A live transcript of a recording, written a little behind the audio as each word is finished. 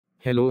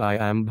Hello, I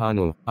am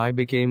Bhanu. I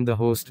became the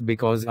host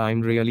because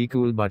I'm really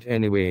cool, but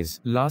anyways,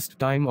 last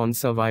time on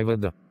Survivor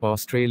the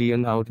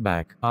Australian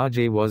Outback,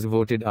 RJ was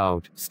voted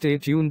out. Stay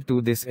tuned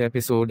to this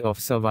episode of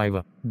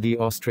Survivor, the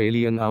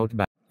Australian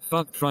Outback.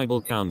 Fuck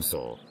tribal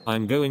council.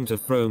 I'm going to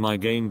throw my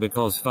game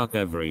because fuck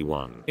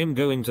everyone. I'm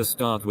going to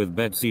start with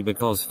Betsy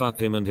because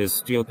fuck him and his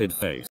stupid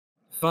face.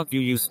 Fuck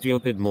you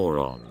stupid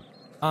moron.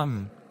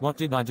 What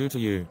did I do to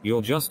you?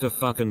 You're just a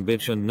fucking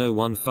bitch and no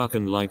one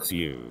fucking likes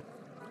you.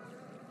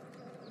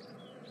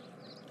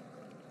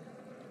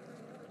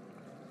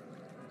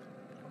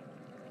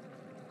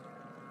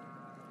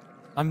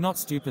 I'm not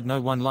stupid, no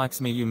one likes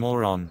me, you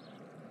moron.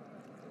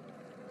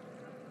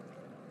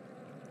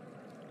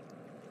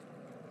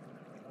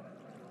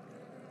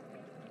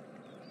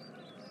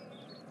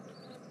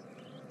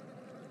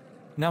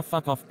 Now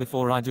fuck off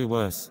before I do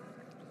worse.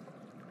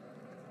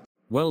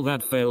 Well,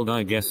 that failed.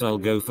 I guess I'll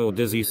go for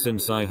Dizzy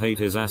since I hate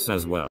his ass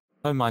as well.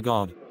 Oh my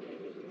god.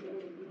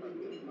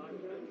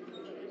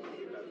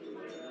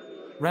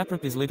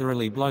 Raprap is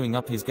literally blowing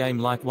up his game,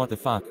 like what the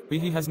fuck, but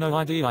he has no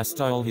idea I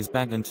stole his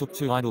bag and took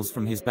 2 idols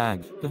from his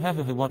bag.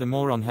 Hahaha, what a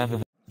moron,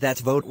 hahaha. That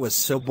vote was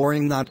so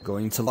boring, not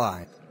going to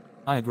lie.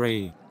 I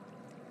agree.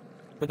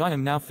 But I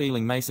am now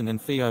feeling Mason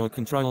and Theo are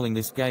controlling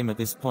this game at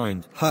this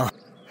point. Huh?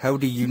 How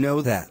do you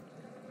know that?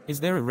 Is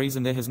there a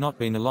reason there has not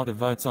been a lot of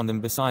votes on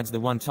them besides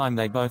the one time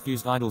they both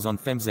used idols on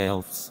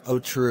Femselves? Oh,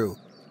 true.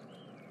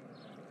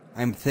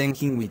 I'm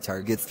thinking we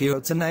target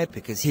Theo tonight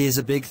because he is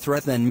a big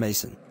threat than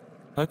Mason.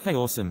 Okay,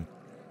 awesome.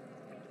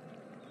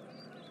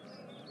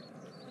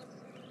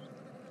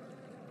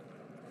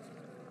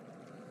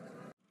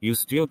 You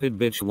stupid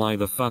bitch, why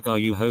the fuck are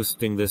you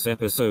hosting this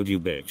episode, you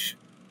bitch?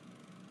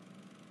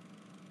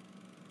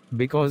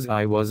 Because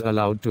I was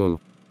allowed to.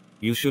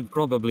 You should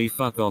probably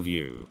fuck off,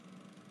 you.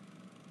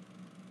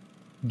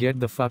 Get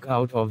the fuck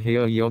out of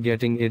here, you're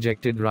getting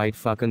ejected right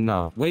fucking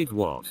now. Wait,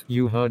 what?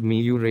 You heard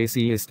me, you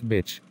racist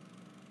bitch.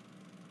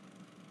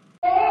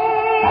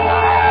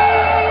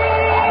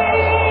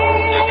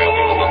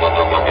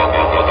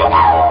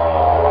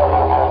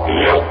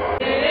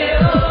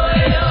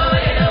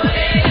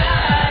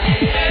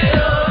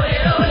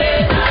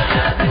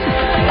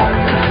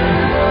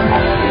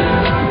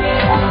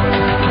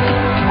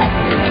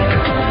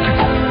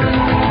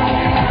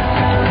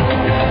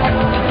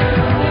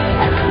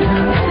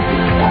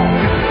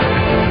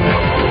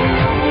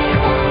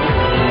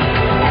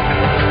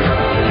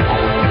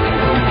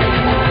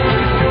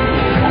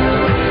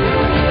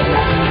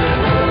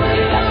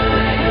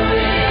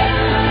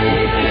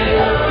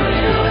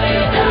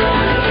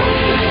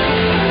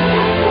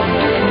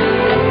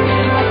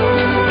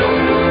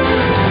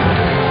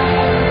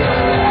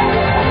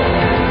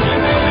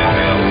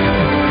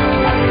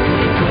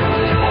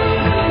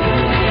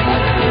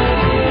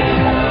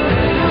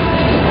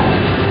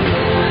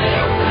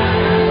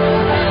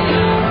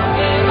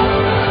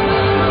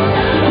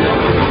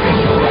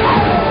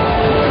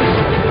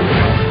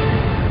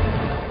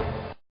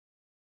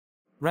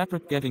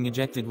 Raprap getting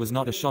ejected was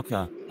not a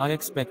shocker. I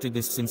expected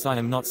this since I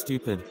am not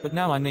stupid, but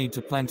now I need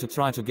to plan to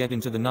try to get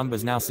into the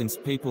numbers now since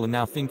people are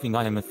now thinking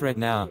I am a threat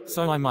now,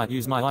 so I might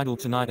use my idol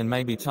tonight and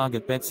maybe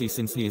target Betsy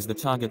since he is the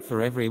target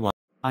for everyone.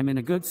 I'm in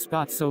a good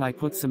spot, so I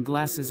put some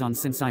glasses on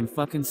since I'm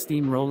fucking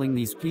steamrolling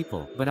these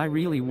people, but I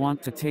really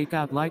want to take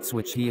out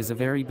Lightswitch, he is a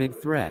very big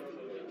threat.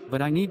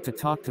 But I need to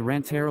talk to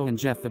Rantero and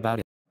Jeff about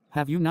it.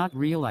 Have you not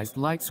realized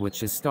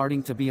Lightswitch is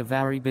starting to be a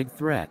very big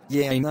threat?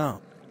 Yeah, I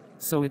know.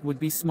 So it would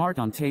be smart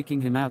on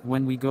taking him out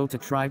when we go to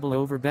tribal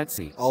over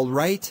Betsy.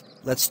 Alright,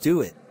 let's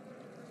do it.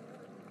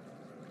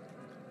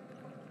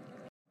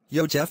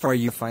 Yo Jeff, are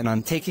you fine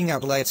on taking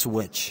out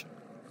Lightswitch?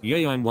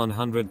 Yay, I'm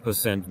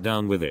 100%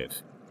 down with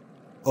it.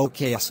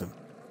 Okay, awesome.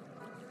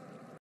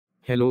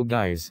 Hello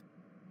guys.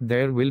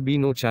 There will be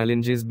no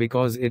challenges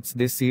because it's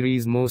this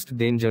series' most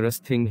dangerous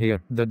thing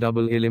here, the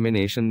double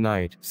elimination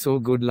night. So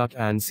good luck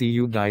and see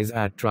you guys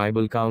at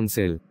Tribal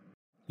Council.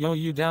 Yo,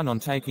 you down on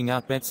taking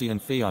out Betsy and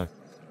Theo?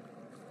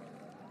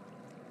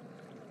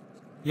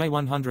 Yay,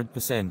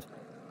 100%.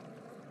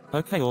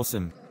 Okay,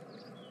 awesome.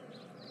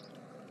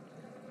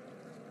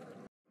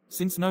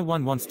 Since no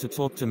one wants to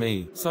talk to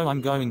me, so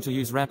I'm going to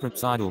use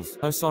Raprap's idols.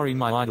 Oh sorry,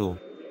 my idol.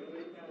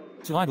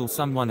 To idol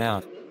someone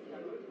out.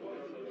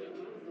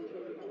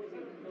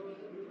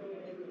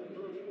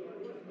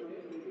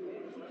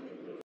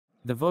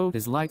 The vote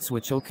is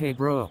Lightswitch, okay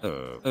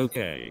bro?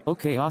 Okay.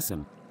 Okay,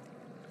 awesome.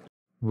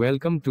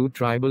 Welcome to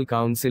Tribal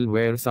Council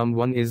where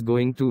someone is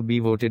going to be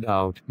voted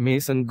out.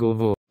 Mason, go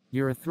vote.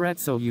 You're a threat,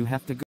 so you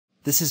have to go.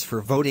 This is for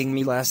voting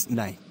me last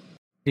night.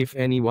 If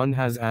anyone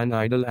has an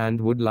idol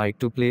and would like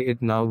to play it,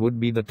 now would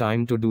be the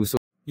time to do so.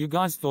 You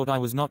guys thought I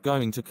was not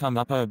going to come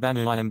up. Oh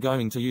Banu, I am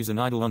going to use an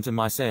idol onto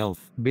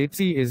myself.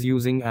 Betsy is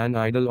using an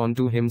idol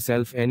onto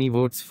himself. Any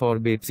votes for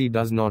Betsy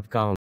does not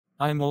count.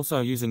 I am also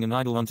using an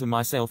idol onto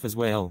myself as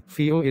well.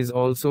 Theo is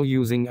also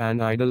using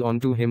an idol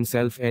onto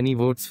himself. Any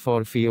votes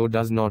for Theo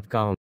does not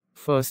count.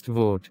 First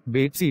vote,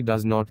 Batesy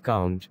does not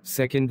count.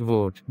 Second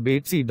vote,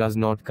 Batesy does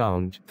not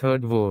count.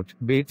 Third vote,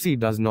 Batesy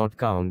does not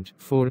count.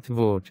 Fourth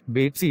vote,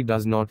 Batesy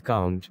does not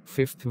count.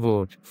 Fifth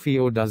vote,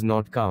 Theo does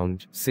not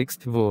count.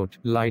 Sixth vote,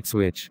 light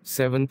switch.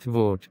 Seventh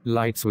vote,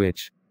 light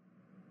switch.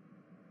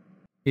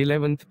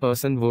 11th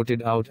person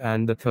voted out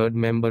and the third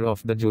member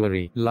of the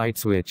jury, light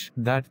switch.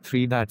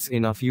 That's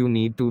enough, you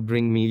need to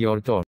bring me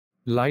your torch.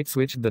 Light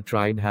switch, the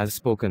tribe has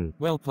spoken.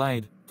 Well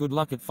played. Good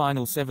luck at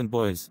final 7,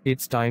 boys.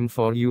 It's time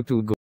for you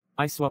to go.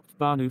 I swapped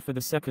Banu for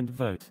the second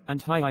vote,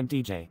 and hi, I'm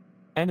DJ.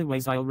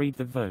 Anyways, I'll read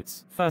the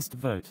votes. First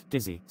vote,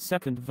 Dizzy.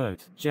 Second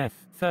vote, Jeff.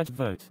 Third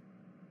vote,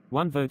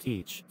 1 vote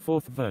each.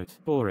 Fourth vote,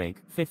 Boreg.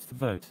 Fifth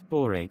vote,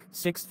 Boreg.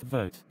 Sixth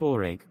vote,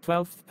 Boreg.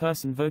 12th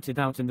person voted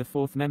out and the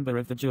fourth member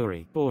of the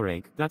jury,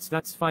 Boreg.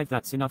 That's 5,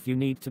 that's enough, you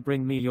need to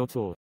bring me your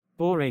torch.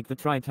 Boreg, the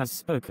tribe has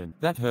spoken.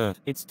 That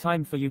hurt. It's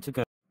time for you to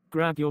go.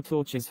 Grab your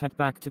torches, head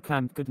back to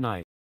camp, good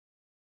night.